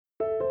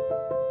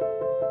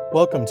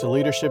Welcome to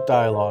Leadership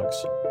Dialogues,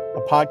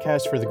 a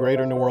podcast for the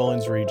Greater New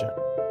Orleans region.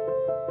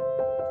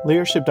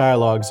 Leadership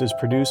Dialogues is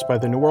produced by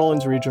the New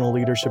Orleans Regional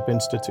Leadership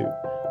Institute,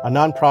 a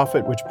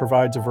nonprofit which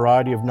provides a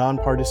variety of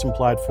nonpartisan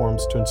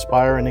platforms to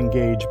inspire and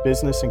engage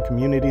business and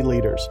community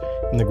leaders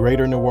in the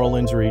Greater New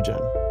Orleans region.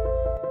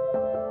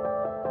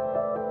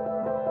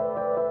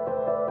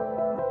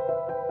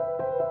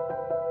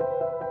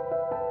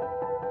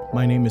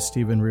 My name is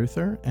Stephen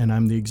Ruther, and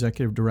I'm the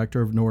Executive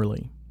Director of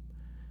Norley.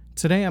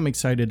 Today, I'm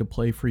excited to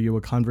play for you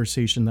a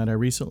conversation that I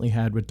recently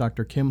had with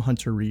Dr. Kim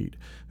Hunter-Reid,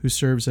 who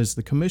serves as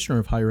the Commissioner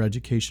of Higher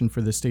Education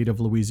for the state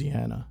of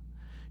Louisiana.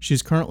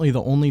 She's currently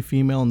the only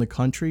female in the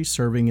country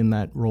serving in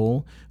that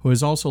role who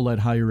has also led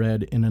higher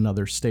ed in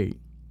another state.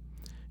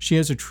 She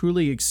has a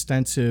truly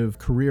extensive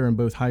career in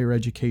both higher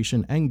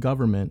education and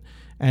government,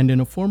 and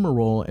in a former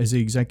role as the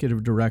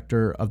Executive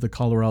Director of the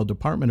Colorado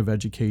Department of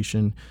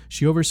Education,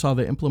 she oversaw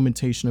the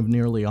implementation of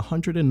nearly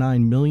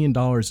 $109 million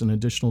in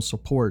additional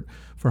support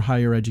for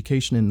higher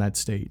education in that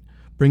state,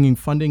 bringing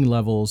funding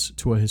levels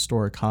to a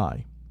historic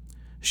high.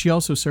 She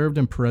also served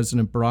in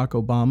President Barack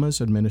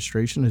Obama's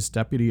administration as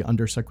Deputy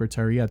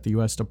Undersecretary at the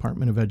U.S.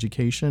 Department of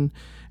Education,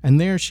 and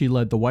there she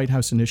led the White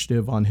House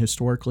Initiative on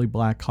Historically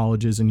Black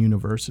Colleges and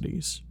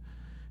Universities.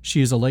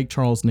 She is a Lake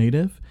Charles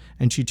native,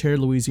 and she chaired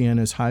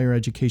Louisiana's Higher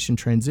Education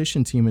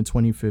Transition Team in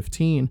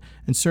 2015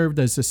 and served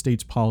as the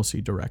state's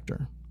policy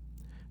director.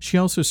 She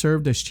also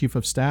served as Chief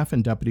of Staff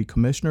and Deputy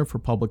Commissioner for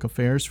Public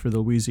Affairs for the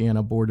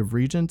Louisiana Board of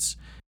Regents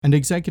and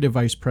Executive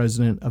Vice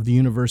President of the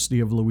University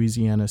of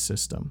Louisiana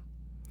System.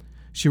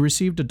 She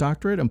received a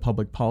doctorate in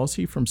public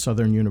policy from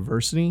Southern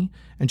University,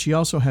 and she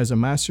also has a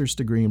master's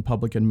degree in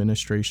public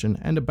administration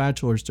and a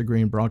bachelor's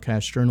degree in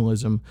broadcast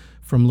journalism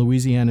from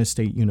Louisiana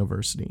State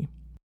University.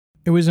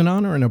 It was an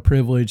honor and a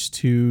privilege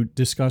to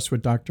discuss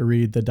with Dr.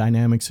 Reid the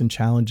dynamics and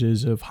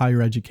challenges of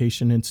higher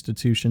education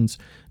institutions,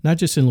 not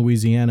just in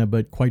Louisiana,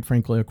 but quite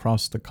frankly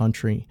across the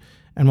country.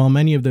 And while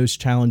many of those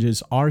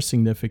challenges are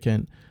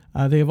significant,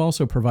 they have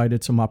also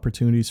provided some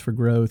opportunities for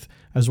growth,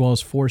 as well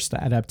as forced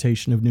the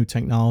adaptation of new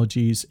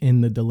technologies in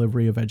the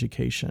delivery of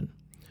education.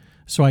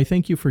 So I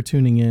thank you for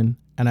tuning in,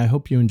 and I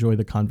hope you enjoy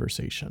the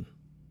conversation.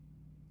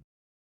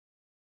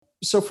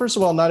 So first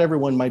of all, not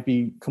everyone might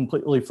be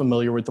completely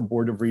familiar with the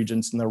Board of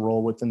Regents and their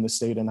role within the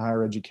state in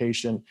higher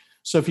education.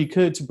 So if you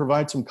could, to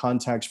provide some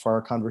context for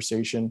our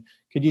conversation,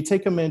 could you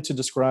take a minute to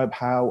describe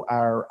how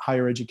our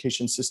higher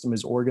education system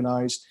is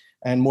organized,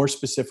 and more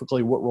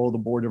specifically, what role the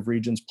Board of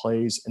Regents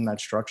plays in that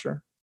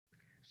structure?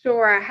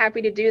 Sure,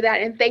 happy to do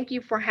that. And thank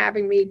you for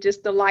having me.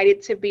 Just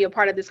delighted to be a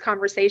part of this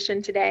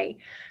conversation today.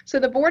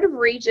 So the Board of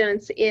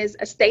Regents is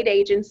a state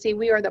agency.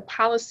 We are the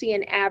policy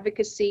and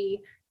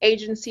advocacy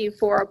agency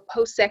for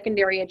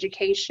post-secondary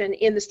education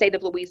in the state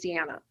of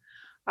Louisiana.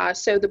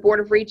 So the Board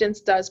of Regents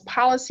does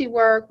policy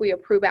work, we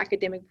approve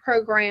academic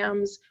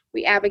programs,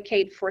 we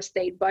advocate for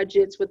state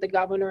budgets with the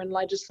governor and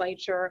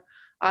legislature,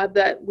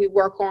 that we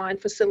work on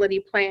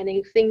facility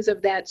planning, things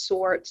of that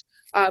sort,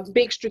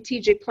 big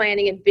strategic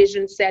planning and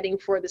vision setting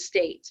for the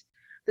state.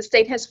 The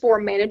state has 4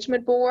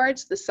 management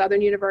boards: the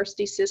Southern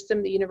University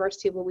System, the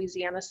University of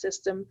Louisiana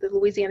System, the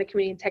Louisiana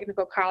Community and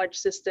Technical College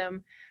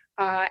System,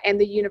 and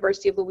the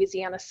University of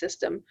Louisiana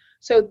System.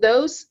 So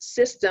those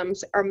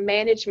systems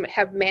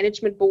have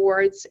management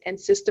boards and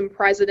system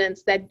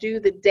presidents that do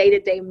the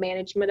day-to-day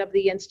management of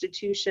the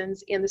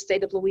institutions in the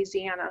state of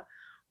Louisiana.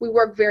 We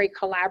work very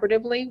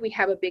collaboratively. We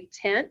have a big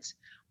tent.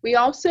 We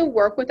also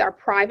work with our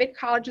private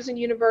colleges and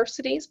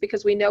universities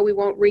because we know we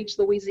won't reach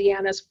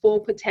Louisiana's full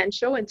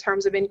potential in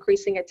terms of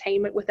increasing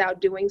attainment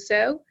without doing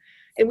so.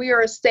 And we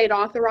are a state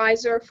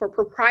authorizer for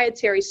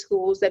proprietary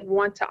schools that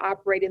want to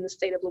operate in the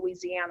state of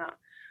Louisiana.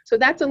 So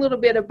that's a little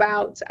bit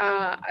about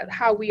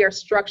how we are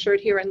structured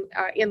here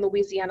in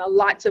Louisiana.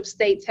 Lots of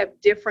states have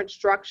different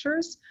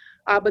structures,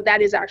 but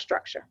that is our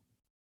structure.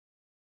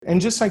 And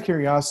just out of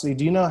curiosity,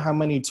 do you know how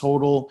many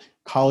total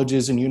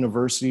colleges and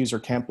universities or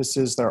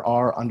campuses there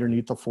are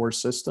underneath the 4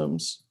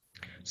 systems?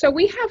 So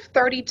we have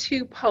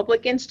 32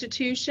 public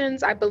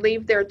institutions. I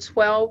believe there are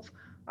 12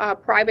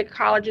 private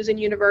colleges and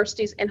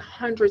universities and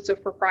hundreds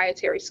of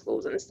proprietary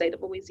schools in the state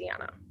of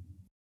Louisiana.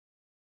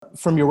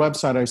 From your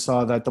website, I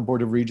saw that the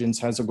Board of Regents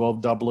has a goal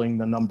of doubling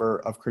the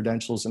number of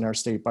credentials in our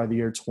state by the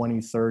year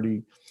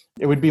 2030.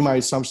 It would be my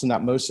assumption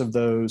that most of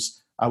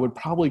those would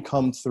probably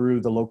come through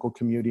the local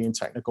community and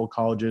technical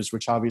colleges,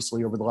 which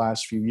obviously over the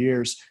last few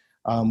years,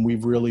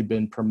 we've really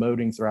been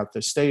promoting throughout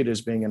the state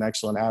as being an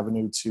excellent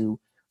avenue to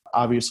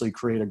obviously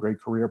create a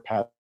great career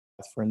path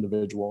for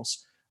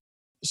individuals.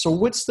 So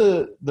what's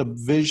the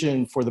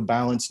vision for the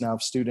balance now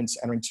of students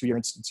entering 2-year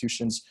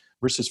institutions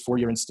versus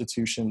 4-year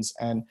institutions,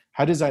 and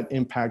how does that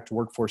impact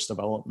workforce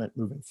development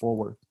moving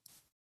forward?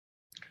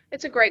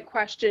 It's a great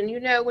question. You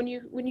know, when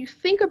you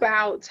think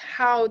about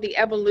how the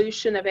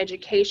evolution of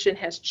education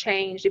has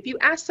changed, if you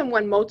ask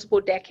someone multiple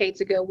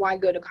decades ago why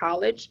go to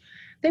college,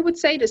 they would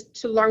say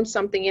to learn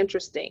something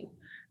interesting.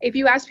 If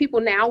you ask people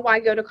now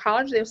why go to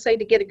college, they'll say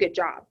to get a good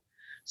job.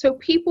 So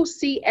people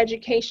see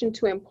education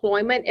to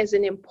employment as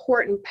an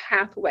important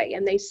pathway,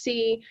 and they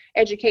see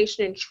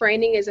education and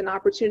training as an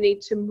opportunity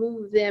to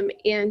move them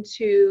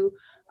into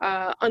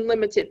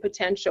unlimited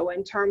potential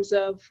in terms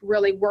of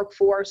really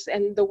workforce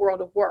and the world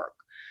of work.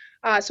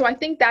 So I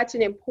think that's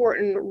an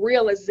important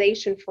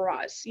realization for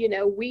us. You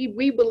know,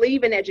 we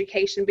believe in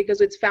education because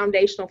it's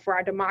foundational for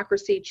our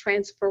democracy,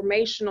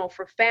 transformational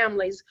for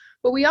families,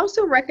 but we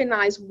also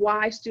recognize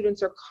why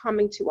students are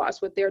coming to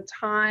us with their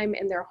time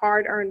and their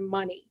hard-earned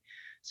money.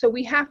 So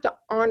we have to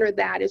honor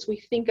that as we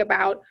think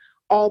about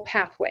all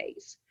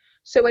pathways.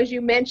 So as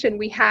you mentioned,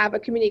 we have a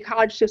community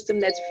college system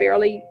that's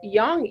fairly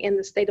young in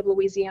the state of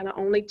Louisiana,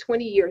 only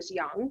 20 years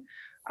young.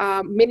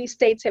 Many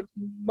states have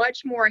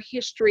much more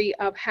history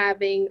of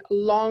having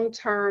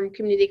long-term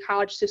community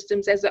college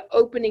systems as an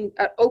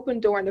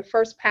open door and the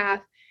first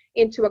path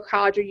into a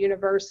college or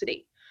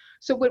university.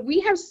 So what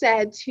we have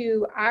said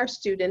to our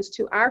students,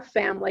 to our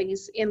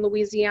families in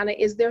Louisiana,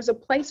 is there's a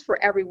place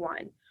for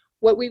everyone.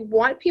 What we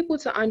want people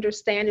to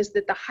understand is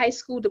that the high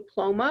school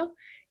diploma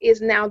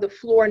is now the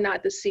floor,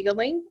 not the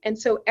ceiling. And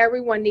so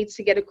everyone needs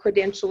to get a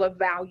credential of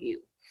value.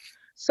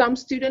 Some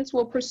students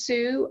will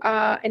pursue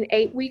an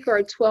 8-week or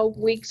a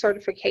 12-week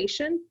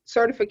certification.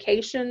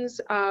 Certifications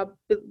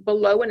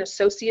below an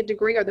associate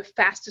degree are the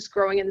fastest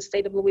growing in the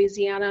state of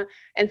Louisiana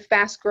and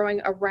fast growing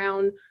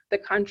around the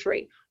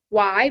country.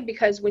 Why?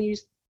 Because when you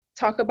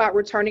talk about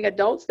returning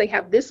adults, they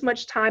have this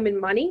much time and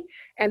money,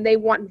 and they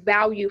want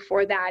value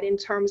for that in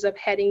terms of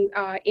heading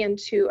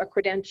into a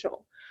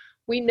credential.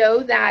 We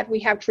know that we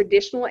have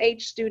traditional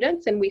age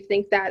students, and we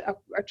think that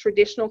a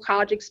traditional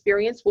college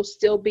experience will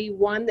still be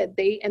one that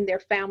they and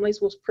their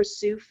families will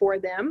pursue for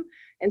them.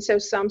 And so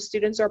some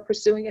students are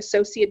pursuing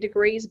associate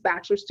degrees,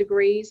 bachelor's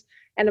degrees,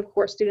 and of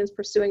course, students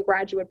pursuing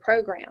graduate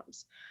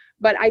programs.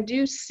 But I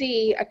do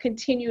see a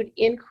continued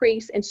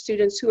increase in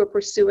students who are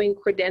pursuing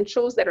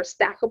credentials that are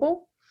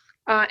stackable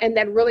and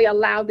that really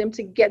allow them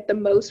to get the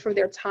most for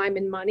their time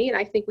and money. And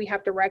I think we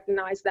have to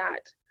recognize that.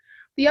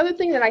 The other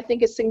thing that I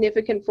think is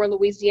significant for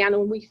Louisiana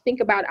when we think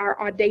about our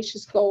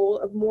audacious goal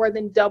of more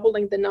than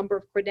doubling the number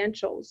of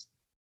credentials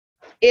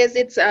is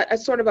it's a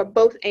sort of a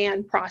both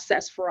and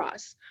process for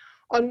us.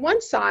 On one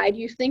side,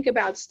 you think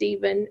about,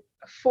 Stephen,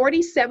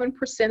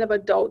 47% of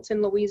adults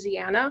in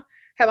Louisiana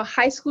have a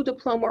high school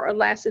diploma or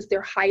less as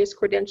their highest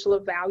credential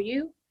of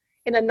value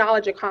in a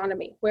knowledge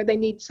economy where they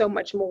need so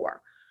much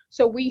more.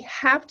 So we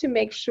have to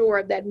make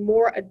sure that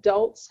more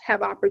adults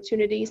have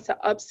opportunities to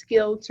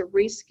upskill, to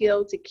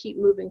reskill, to keep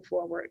moving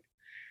forward.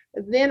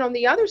 Then on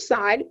the other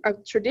side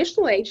of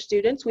traditional age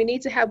students, we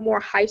need to have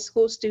more high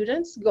school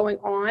students going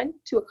on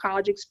to a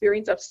college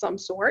experience of some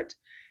sort,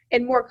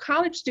 and more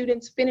college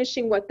students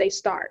finishing what they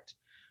start.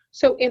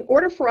 So in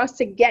order for us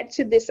to get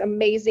to this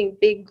amazing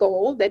big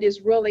goal that is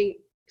really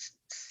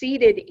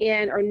seated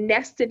in or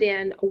nested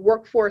in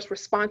workforce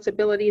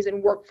responsibilities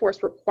and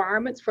workforce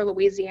requirements for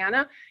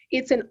Louisiana,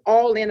 it's an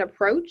all-in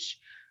approach,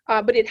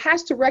 but it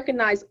has to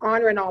recognize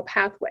honor in all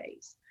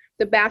pathways.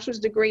 The bachelor's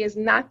degree is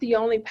not the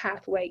only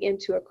pathway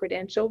into a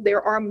credential.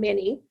 There are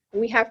many,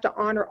 and we have to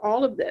honor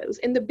all of those.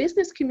 And the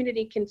business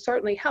community can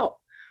certainly help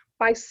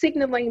by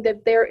signaling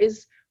that there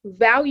is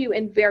value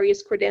in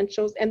various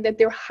credentials and that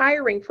they're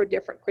hiring for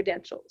different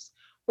credentials.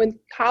 When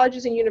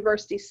colleges and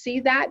universities see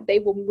that, they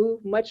will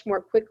move much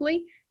more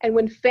quickly. And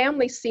when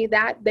families see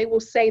that, they will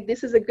say,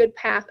 this is a good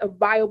path, a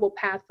viable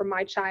path for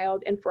my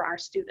child and for our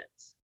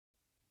students.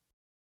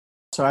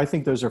 So I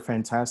think those are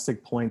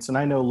fantastic points. And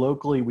I know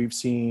locally we've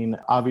seen,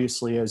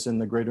 obviously, as in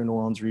the greater New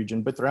Orleans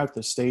region, but throughout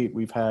the state,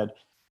 we've had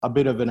a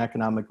bit of an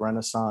economic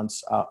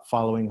renaissance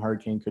following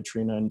Hurricane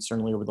Katrina, and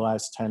certainly over the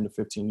last 10 to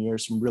 15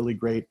 years, some really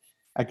great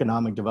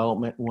economic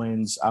development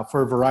wins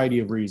for a variety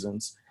of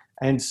reasons.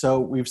 And so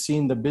we've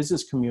seen the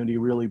business community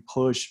really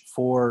push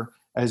for,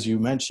 as you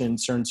mentioned,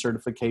 certain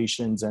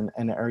certifications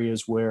and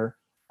areas where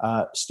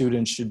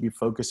students should be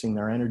focusing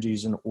their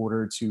energies in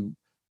order to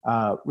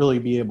really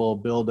be able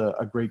to build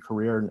a great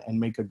career and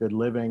make a good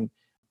living.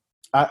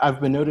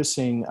 I've been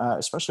noticing,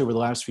 especially over the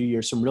last few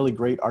years, some really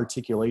great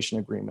articulation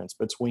agreements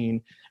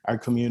between our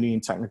community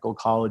and technical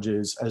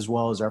colleges, as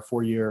well as our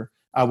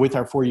with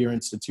our four-year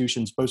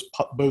institutions,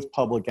 both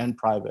public and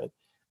private.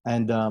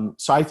 And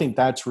so I think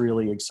that's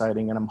really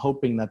exciting. And I'm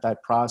hoping that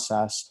that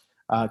process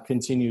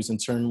continues,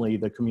 and certainly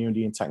the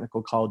community and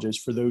technical colleges,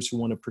 for those who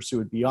want to pursue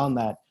it beyond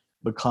that,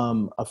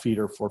 become a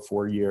feeder for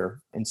four-year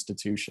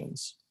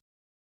institutions.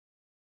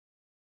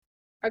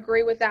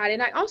 Agree with that.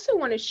 And I also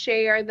want to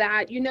share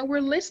that,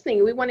 we're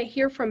listening. We want to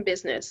hear from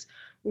business.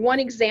 One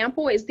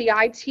example is the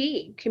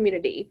IT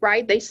community,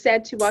 right? They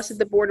said to us at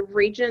the Board of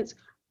Regents,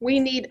 we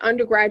need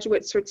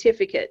undergraduate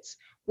certificates.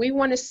 We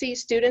want to see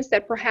students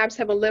that perhaps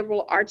have a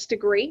liberal arts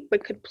degree,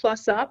 but could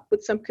plus up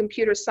with some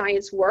computer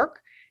science work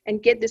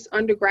and get this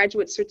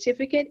undergraduate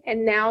certificate.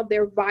 And now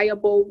they're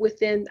viable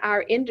within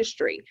our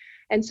industry.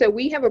 And so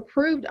we have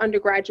approved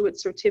undergraduate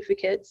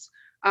certificates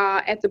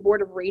at the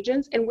Board of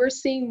Regents, and we're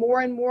seeing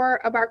more and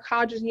more of our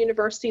colleges and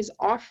universities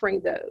offering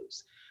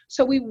those.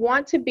 So we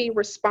want to be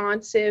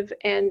responsive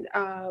and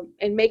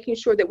making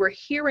sure that we're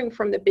hearing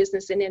from the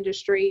business and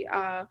industry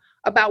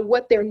about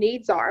what their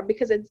needs are,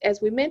 because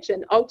as we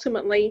mentioned,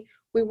 ultimately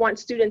we want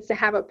students to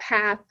have a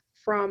path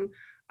from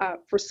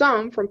for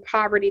some from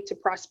poverty to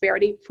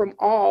prosperity, for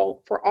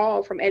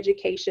all from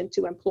education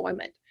to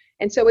employment.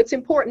 And so it's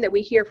important that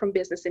we hear from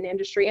business and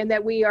industry and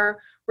that we are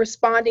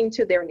responding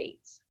to their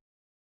needs.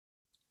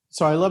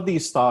 So I love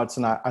these thoughts,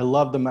 and I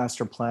love the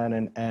master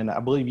plan, and I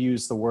believe you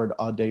used the word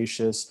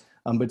audacious,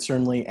 but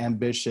certainly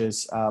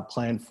ambitious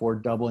plan for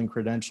doubling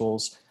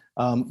credentials.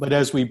 But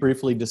as we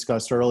briefly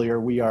discussed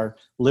earlier, we are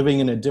living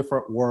in a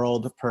different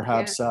world.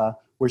 Perhaps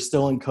we're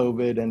still in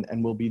COVID,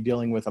 and we'll be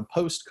dealing with a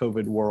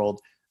post-COVID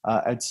world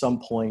at some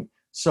point.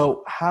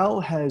 So how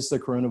has the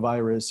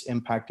coronavirus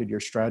impacted your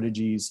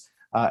strategies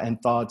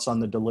and thoughts on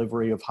the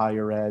delivery of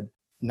higher ed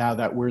now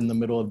that we're in the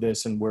middle of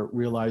this and we're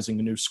realizing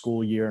a new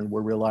school year and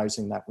we're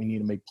realizing that we need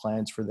to make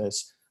plans for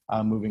this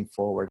moving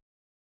forward?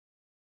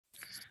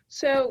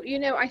 So,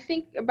 I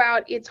think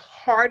about it's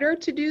harder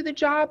to do the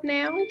job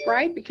now,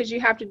 right? Because you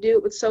have to do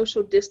it with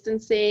social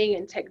distancing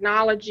and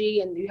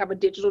technology, and you have a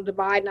digital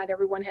divide. Not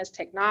everyone has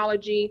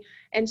technology.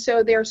 And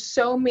so there's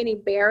so many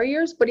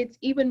barriers, but it's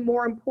even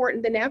more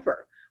important than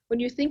ever.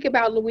 When you think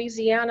about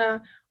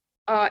Louisiana,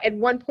 at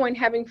one point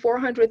having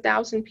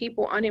 400,000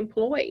 people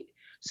unemployed.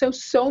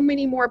 So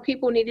many more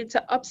people needed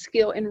to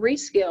upskill and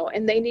reskill,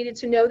 and they needed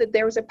to know that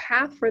there was a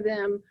path for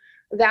them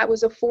that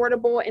was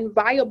affordable and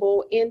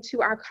viable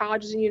into our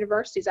colleges and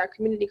universities, our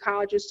community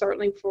colleges,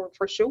 certainly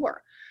for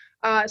sure.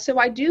 So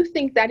I do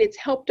think that it's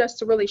helped us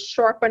to really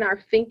sharpen our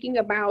thinking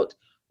about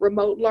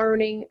remote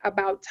learning,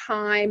 about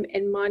time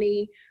and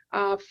money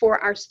for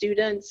our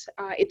students.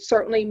 It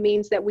certainly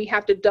means that we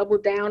have to double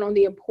down on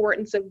the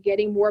importance of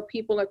getting more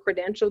people a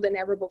credential than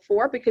ever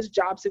before, because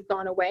jobs have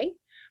gone away,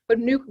 but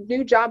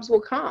new jobs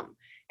will come.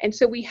 And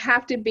so we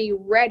have to be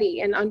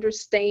ready and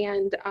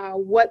understand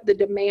what the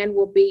demand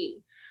will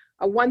be.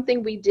 One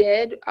thing we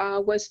did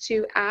was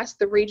to ask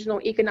the regional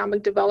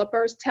economic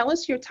developers, tell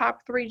us your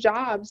top 3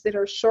 jobs that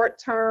are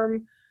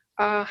short-term,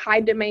 high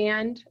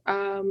demand,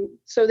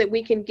 so that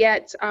we can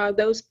get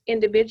those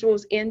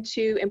individuals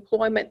into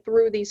employment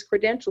through these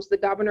credentials. The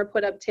governor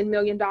put up $10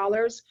 million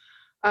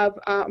of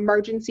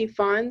emergency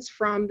funds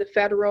from the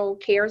Federal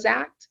CARES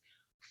Act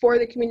for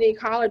the community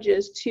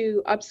colleges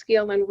to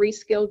upskill and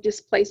reskill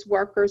displaced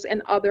workers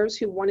and others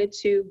who wanted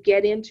to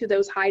get into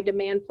those high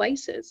demand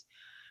places.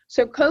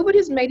 So COVID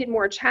has made it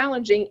more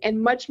challenging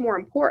and much more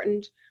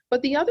important.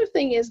 But the other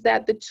thing is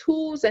that the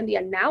tools and the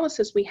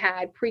analysis we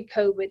had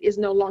pre-COVID is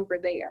no longer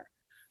there.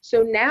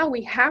 So now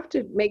we have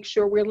to make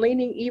sure we're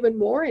leaning even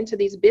more into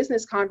these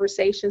business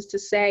conversations to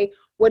say,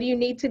 what do you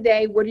need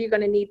today? What are you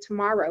going to need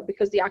tomorrow?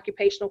 Because the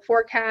occupational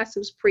forecast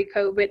was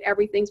pre-COVID,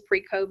 everything's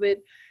pre-COVID.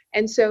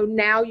 And so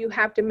now you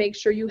have to make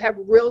sure you have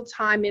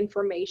real-time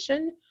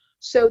information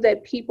so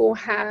that people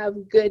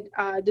have good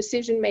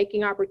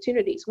decision-making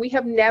opportunities. We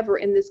have never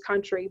in this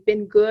country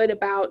been good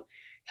about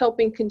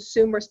helping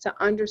consumers to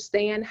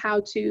understand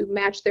how to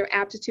match their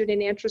aptitude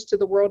and interest to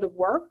the world of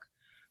work.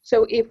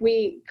 So if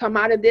we come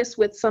out of this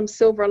with some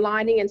silver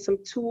lining and some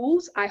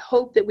tools, I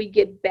hope that we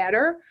get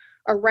better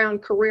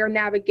around career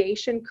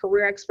navigation,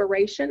 career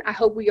exploration. I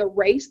hope we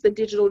erase the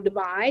digital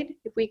divide.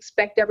 If we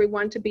expect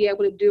everyone to be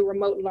able to do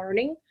remote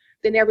learning,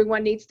 then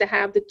everyone needs to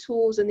have the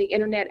tools and the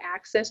internet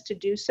access to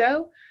do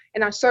so.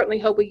 And I certainly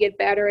hope we get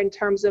better in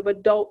terms of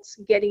adults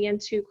getting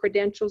into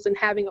credentials and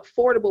having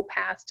affordable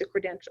paths to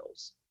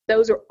credentials.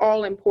 Those are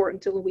all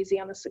important to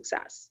Louisiana's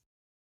success.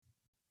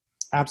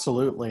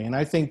 Absolutely. And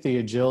I think the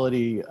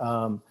agility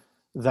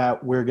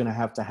that we're going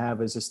to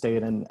have as a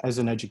state and as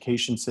an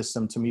education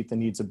system to meet the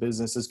needs of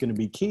business is going to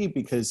be key,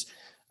 because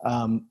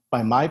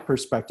by my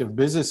perspective,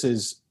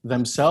 businesses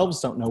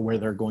themselves don't know where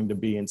they're going to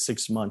be in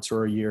 6 months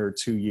or a year or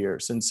 2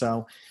 years. And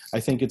so I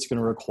think it's going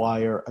to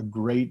require a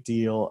great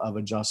deal of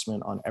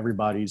adjustment on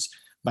everybody's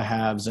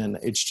behalves. And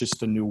it's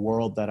just a new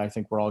world that I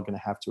think we're all going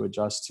to have to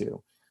adjust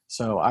to.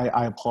 So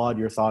I applaud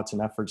your thoughts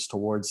and efforts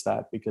towards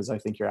that, because I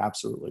think you're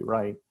absolutely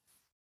right.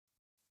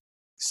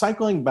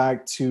 Cycling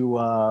back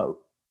to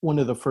one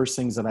of the first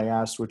things that I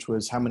asked, which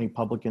was how many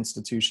public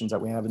institutions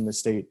that we have in the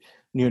state.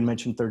 You had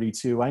mentioned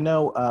 32. I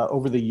know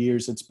over the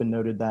years it's been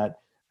noted that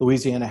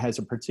Louisiana has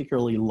a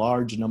particularly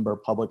large number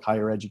of public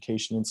higher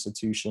education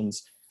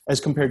institutions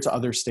as compared to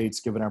other states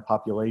given our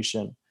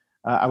population.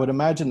 I would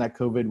imagine that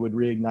COVID would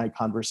reignite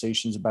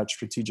conversations about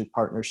strategic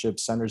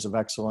partnerships, centers of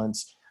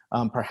excellence,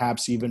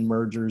 perhaps even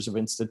mergers of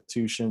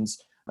institutions,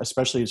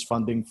 especially as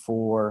funding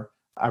for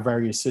our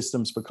various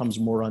systems becomes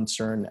more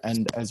uncertain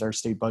and as our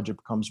state budget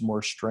becomes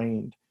more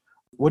strained.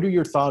 What are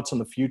your thoughts on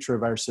the future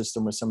of our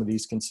system with some of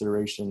these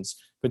considerations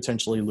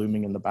potentially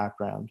looming in the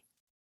background?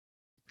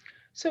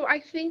 So I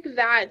think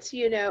that,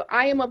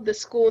 I am of the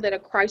school that a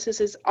crisis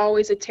is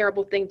always a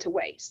terrible thing to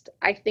waste.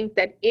 I think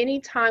that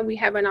anytime we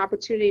have an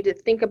opportunity to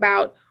think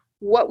about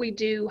what we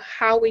do,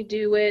 how we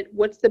do it,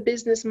 what's the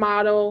business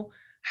model,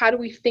 how do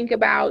we think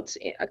about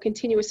a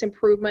continuous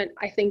improvement,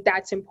 I think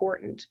that's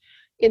important.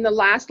 In the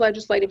last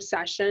legislative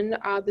session,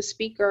 the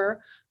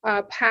speaker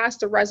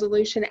passed a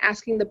resolution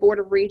asking the Board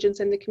of Regents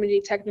and the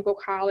Community Technical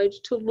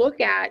College to look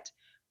at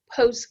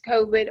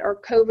post-COVID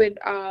or COVID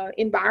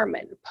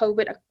environment,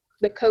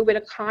 the COVID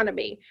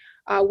economy.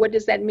 What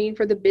does that mean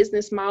for the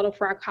business model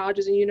for our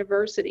colleges and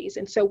universities?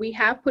 And so we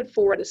have put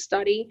forward a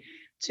study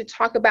to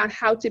talk about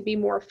how to be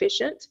more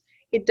efficient.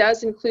 It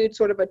does include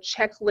sort of a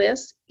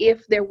checklist.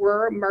 If there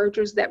were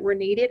mergers that were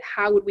needed,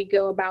 how would we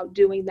go about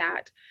doing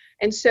that?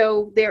 And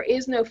so there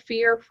is no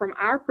fear from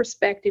our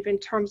perspective in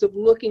terms of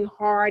looking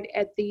hard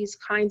at these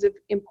kinds of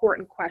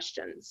important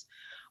questions.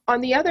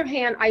 On the other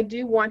hand, I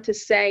do want to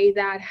say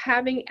that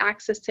having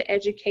access to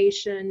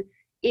education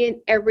in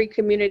every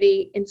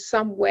community in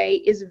some way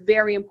is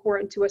very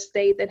important to a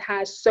state that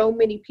has so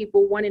many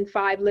people, 1 in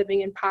 5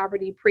 living in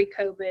poverty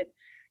pre-COVID,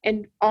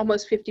 and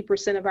almost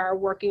 50% of our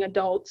working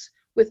adults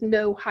with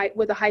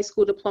a high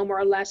school diploma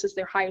or less as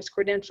their highest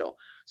credential.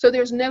 So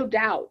there's no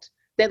doubt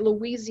that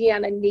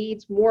Louisiana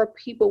needs more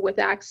people with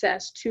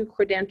access to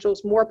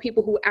credentials, more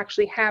people who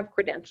actually have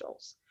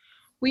credentials.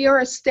 We are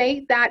a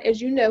state that, as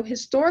you know,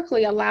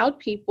 historically allowed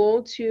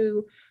people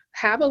to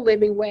have a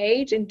living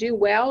wage and do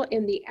well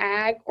in the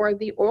ag or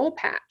the oil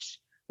patch,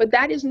 but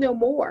that is no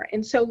more.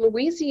 And so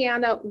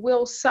Louisiana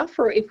will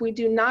suffer if we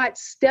do not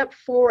step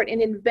forward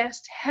and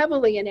invest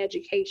heavily in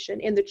education,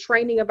 in the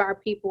training of our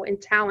people, in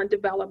talent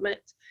development.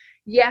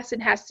 Yes,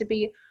 it has to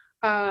be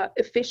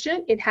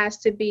efficient, it has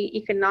to be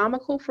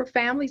economical for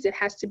families, it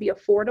has to be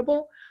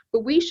affordable,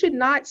 but we should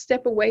not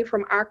step away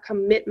from our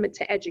commitment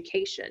to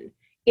education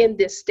in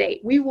this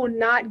state. We will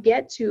not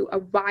get to a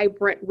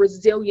vibrant,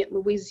 resilient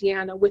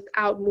Louisiana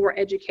without more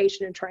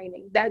education and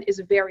training. That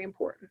is very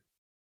important.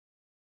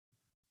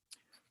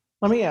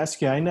 Let me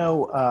ask you, I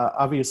know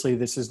obviously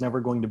this is never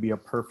going to be a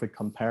perfect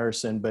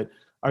comparison, but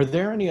are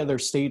there any other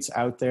states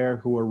out there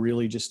who are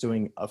really just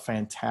doing a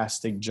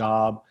fantastic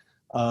job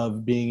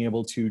of being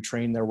able to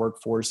train their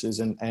workforces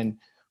and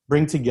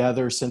bring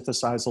together,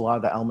 synthesize a lot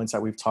of the elements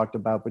that we've talked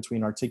about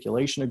between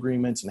articulation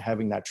agreements and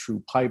having that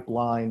true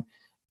pipeline,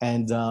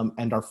 and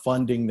are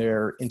funding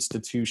their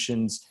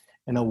institutions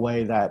in a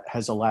way that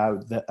has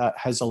allowed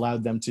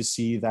them to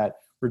see that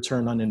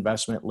return on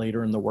investment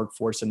later in the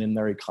workforce and in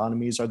their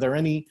economies? Are there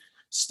any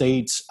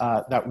states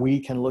that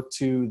we can look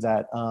to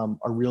that are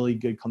really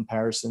good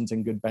comparisons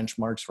and good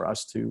benchmarks for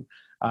us to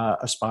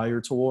aspire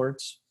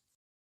towards?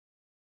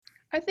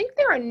 I think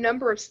there are a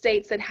number of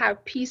states that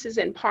have pieces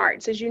and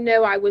parts. As you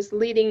know, I was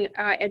leading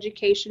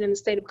education in the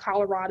state of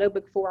Colorado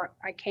before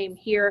I came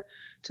here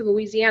to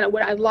Louisiana.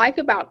 What I like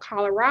about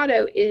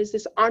Colorado is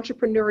this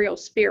entrepreneurial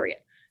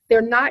spirit.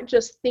 They're not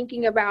just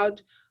thinking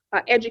about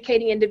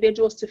educating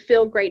individuals to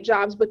fill great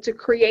jobs, but to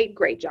create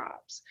great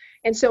jobs.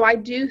 And so I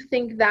do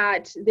think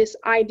that this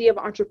idea of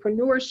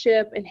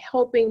entrepreneurship and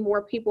helping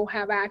more people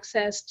have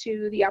access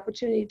to the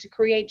opportunity to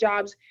create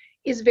jobs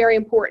is very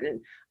important.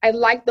 I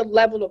like the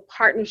level of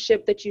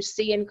partnership that you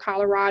see in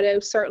Colorado.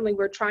 Certainly,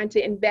 we're trying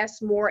to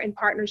invest more in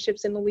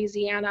partnerships in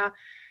Louisiana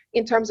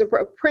in terms of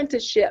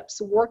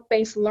apprenticeships,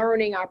 work-based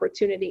learning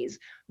opportunities.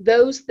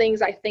 Those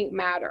things I think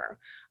matter.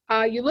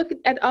 You look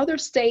at other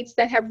states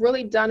that have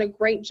really done a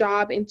great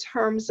job in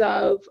terms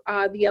of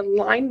the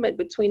alignment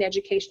between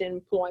education and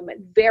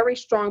employment. Very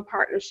strong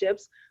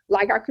partnerships,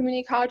 like our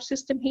community college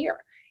system here.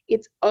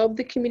 It's of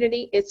the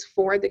community, it's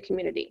for the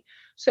community.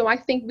 So I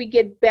think we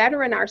get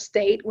better in our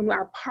state when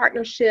our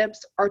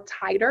partnerships are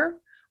tighter,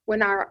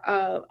 when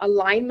our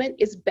alignment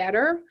is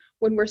better,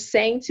 when we're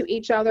saying to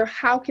each other,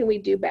 how can we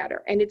do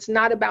better? And it's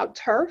not about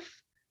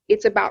turf,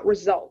 it's about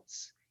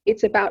results.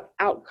 It's about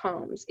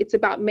outcomes. It's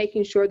about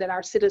making sure that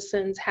our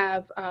citizens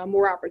have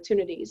more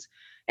opportunities.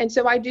 And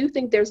so I do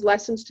think there's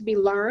lessons to be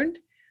learned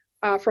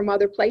from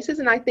other places.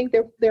 And I think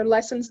there are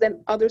lessons that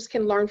others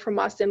can learn from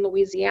us in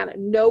Louisiana.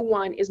 No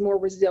one is more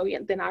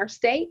resilient than our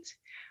state.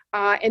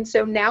 And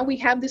so now we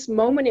have this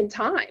moment in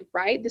time,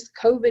 right? This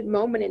COVID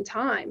moment in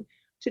time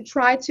to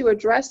try to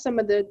address some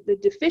of the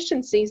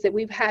deficiencies that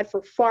we've had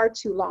for far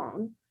too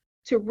long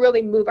to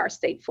really move our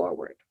state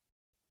forward.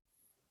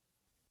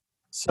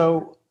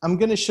 So I'm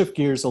going to shift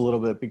gears a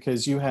little bit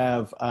because you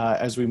have,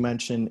 as we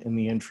mentioned in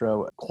the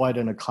intro, quite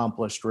an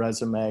accomplished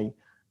resume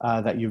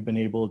that you've been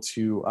able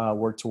to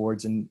work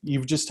towards. And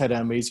you've just had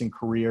an amazing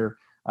career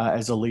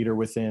as a leader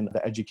within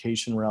the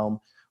education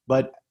realm.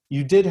 But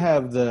you did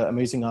have the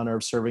amazing honor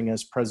of serving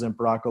as President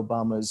Barack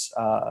Obama's,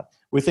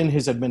 within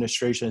his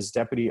administration, as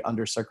Deputy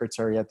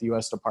Undersecretary at the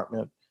U.S.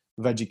 Department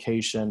of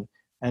Education.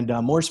 And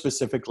more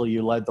specifically,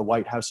 you led the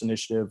White House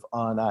initiative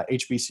on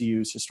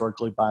HBCUs,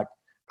 historically Black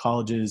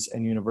colleges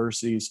and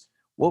universities.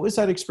 What was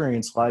that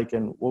experience like,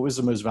 and what was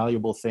the most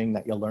valuable thing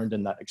that you learned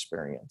in that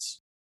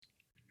experience?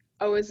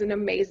 Oh, it was an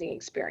amazing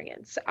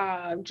experience.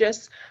 I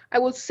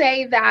will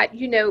say that,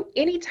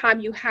 anytime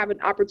you have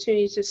an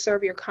opportunity to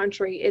serve your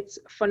country, it's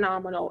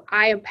phenomenal.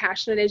 I am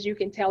passionate, as you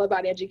can tell,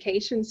 about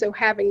education. So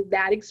having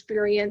that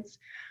experience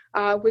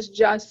was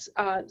just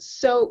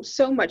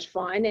so much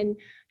fun. And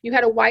you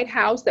had a White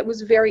House that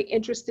was very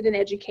interested in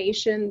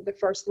education. The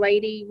First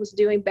Lady was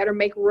doing Better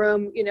Make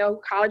Room,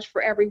 college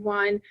for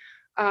everyone.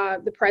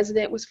 The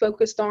president was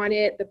focused on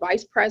it. The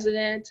vice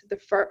president,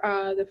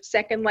 the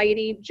second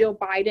lady, Jill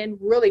Biden,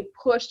 really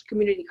pushed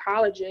community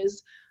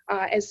colleges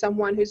as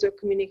someone who's a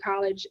community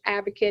college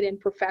advocate and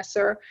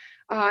professor.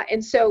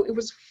 And so it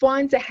was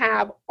fun to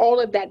have all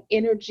of that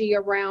energy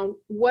around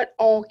what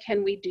all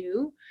can we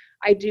do.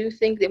 I do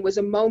think there was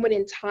a moment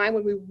in time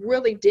when we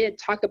really did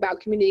talk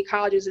about community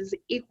colleges as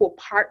equal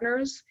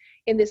partners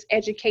in this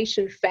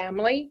education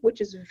family,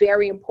 which is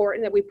very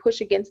important, that we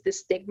push against this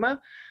stigma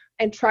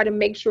and try to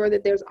make sure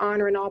that there's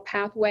honor in all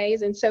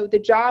pathways. And so the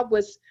job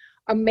was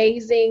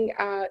amazing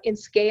in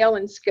scale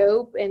and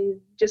scope, and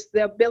just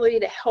the ability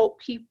to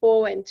help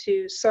people and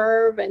to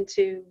serve and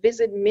to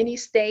visit many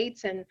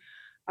states and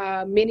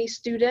many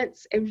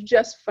students. It was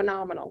just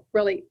phenomenal,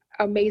 really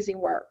amazing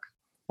work.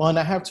 Well, and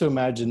I have to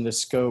imagine the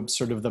scope,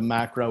 sort of the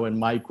macro and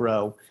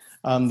micro,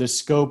 the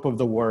scope of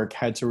the work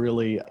had to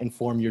really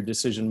inform your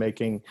decision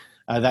making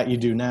that you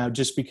do now,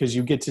 just because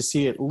you get to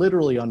see it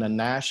literally on a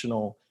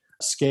national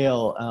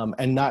scale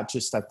and not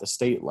just at the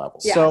state level.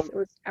 Yes, so it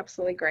was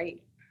absolutely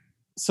great.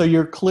 So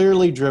you're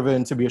clearly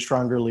driven to be a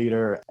stronger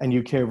leader, and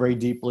you care very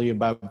deeply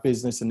about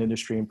business and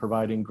industry and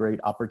providing great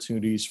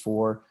opportunities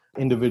for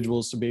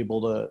individuals to be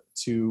able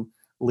to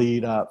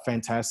lead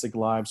fantastic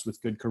lives with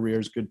good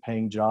careers, good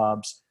paying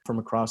jobs from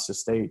across the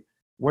state.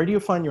 Where do you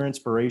find your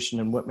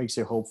inspiration, and what makes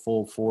you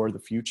hopeful for the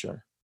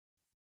future?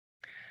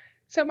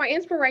 So my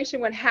inspiration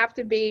would have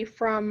to be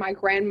from my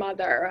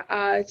grandmother.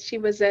 She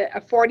was a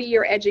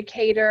 40-year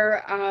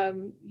educator.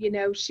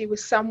 She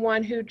was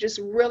someone who just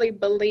really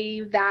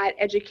believed that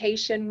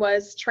education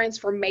was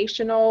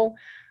transformational.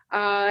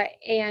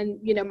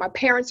 My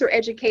parents are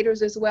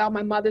educators as well.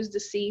 My mother's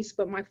deceased,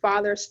 but my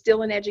father's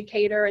still an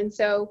educator. And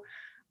so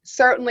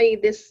certainly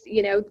this,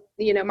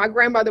 my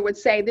grandmother would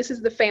say, this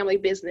is the family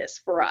business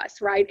for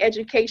us, right?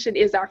 Education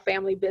is our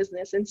family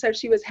business. And so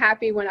she was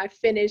happy when I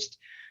finished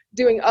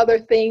doing other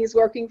things,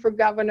 working for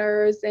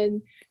governors and,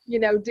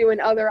 doing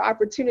other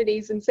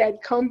opportunities, and said,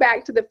 come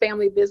back to the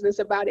family business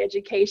about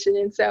education.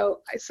 And so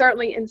I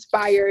certainly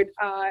inspired,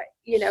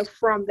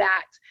 from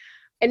that.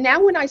 And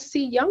now when I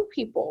see young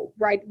people,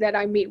 right, that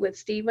I meet with,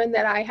 Stephen,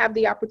 that I have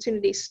the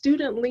opportunity,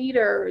 student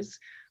leaders,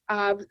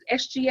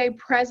 SGA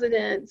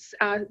presidents,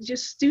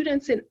 just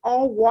students in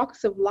all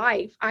walks of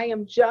life, I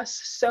am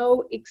just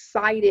so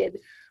excited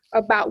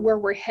about where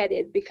we're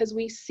headed, because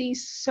we see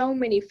so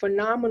many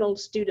phenomenal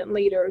student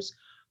leaders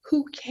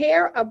who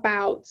care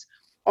about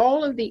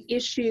all of the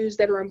issues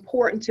that are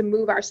important to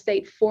move our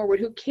state forward,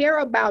 who care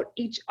about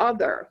each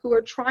other, who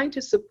are trying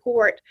to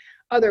support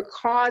other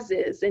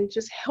causes and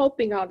just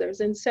helping others.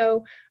 And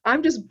so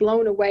I'm just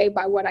blown away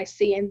by what I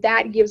see, and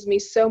that gives me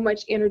so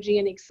much energy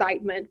and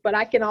excitement. But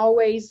I can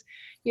always,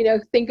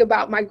 think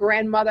about my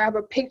grandmother. I have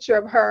a picture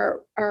of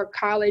her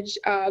college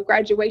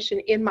graduation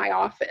in my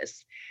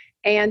office.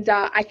 And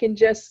I can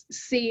just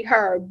see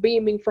her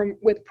beaming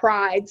with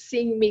pride,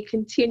 seeing me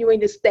continuing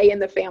to stay in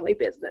the family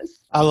business.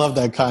 I love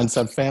that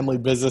concept, family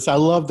business. I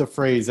love the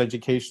phrase,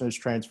 education is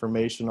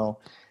transformational.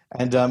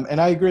 And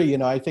I agree,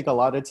 I think a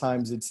lot of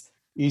times it's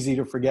easy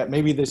to forget.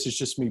 Maybe this is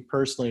just me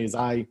personally as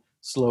I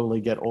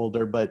slowly get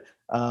older, but,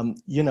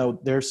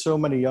 there's so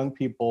many young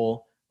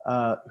people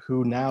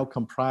who now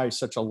comprise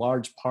such a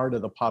large part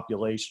of the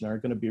population, are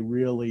going to be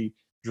really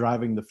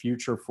driving the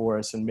future for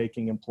us and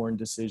making important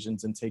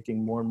decisions and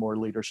taking more and more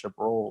leadership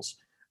roles.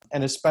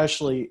 And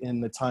especially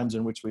in the times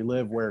in which we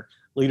live, where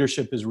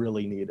leadership is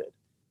really needed,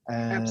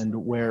 and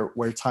where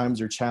times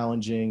are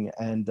challenging,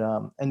 and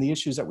the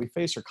issues that we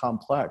face are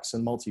complex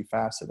and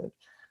multifaceted.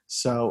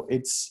 So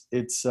it's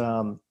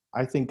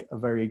I think a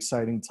very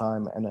exciting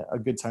time and a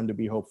good time to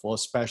be hopeful,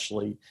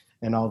 especially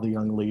in all the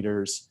young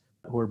leaders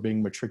who are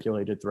being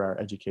matriculated through our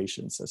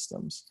education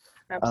systems.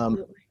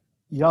 Absolutely.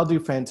 Y'all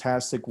do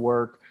fantastic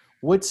work.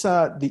 What's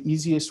the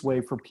easiest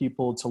way for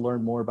people to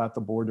learn more about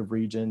the Board of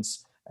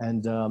Regents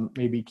and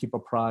maybe keep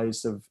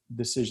apprised of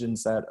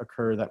decisions that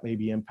occur that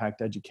maybe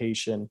impact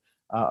education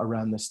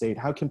around the state?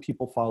 How can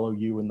people follow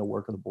you in the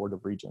work of the Board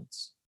of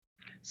Regents?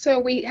 So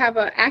we have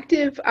an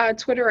active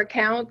Twitter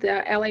account,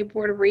 the LA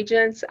Board of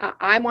Regents.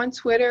 I'm on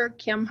Twitter,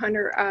 Kim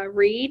Hunter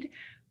Reed.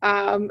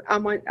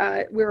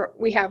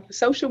 We have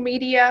social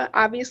media,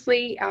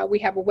 obviously. We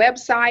have a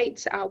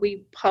website.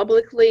 We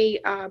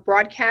publicly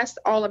broadcast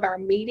all of our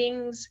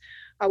meetings.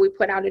 We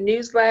put out a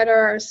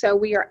newsletter. So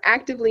we are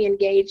actively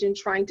engaged in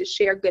trying to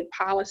share good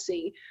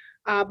policy.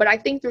 But I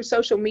think through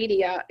social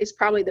media is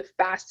probably the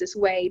fastest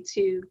way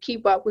to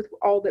keep up with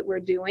all that we're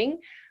doing.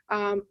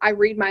 I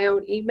read my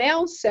own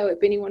emails. So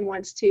if anyone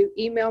wants to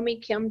email me,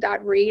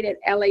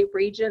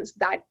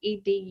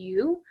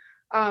 kim.reed@laregents.edu.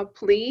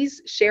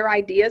 Please share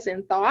ideas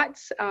and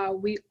thoughts.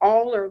 We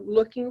all are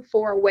looking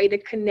for a way to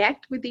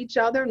connect with each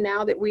other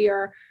now that we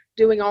are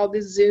doing all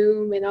this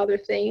Zoom and other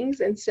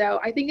things. And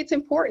so I think it's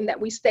important that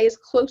we stay as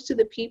close to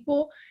the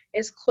people,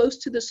 as close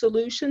to the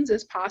solutions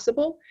as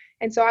possible.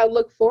 And so I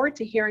look forward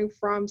to hearing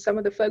from some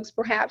of the folks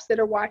perhaps that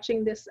are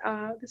watching this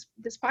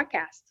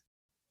podcast.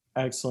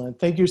 Excellent.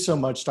 Thank you so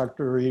much,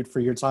 Dr. Reed, for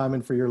your time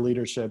and for your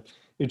leadership.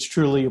 It's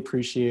truly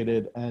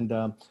appreciated. And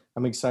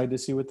I'm excited to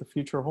see what the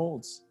future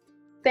holds.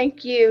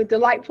 Thank you.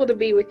 Delightful to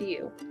be with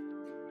you.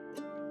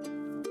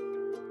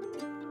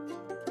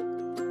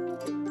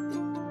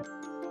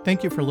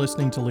 Thank you for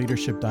listening to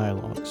Leadership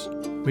Dialogues.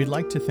 We'd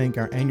like to thank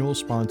our annual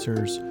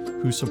sponsors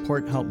whose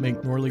support help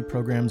make Norley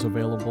programs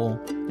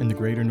available in the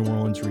greater New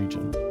Orleans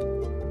region.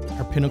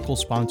 Our pinnacle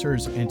sponsor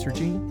is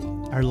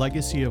Entergy. Our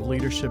Legacy of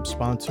Leadership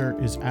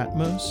sponsor is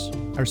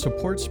Atmos. Our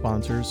support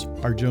sponsors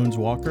are Jones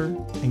Walker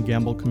and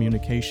Gamble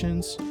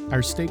Communications.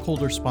 Our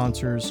stakeholder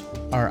sponsors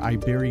are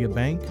Iberia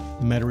Bank,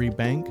 Metairie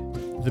Bank,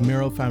 the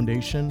Miro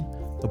Foundation,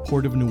 the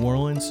Port of New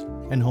Orleans,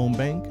 and Home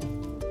Bank.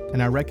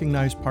 And our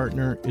recognized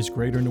partner is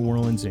Greater New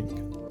Orleans, Inc.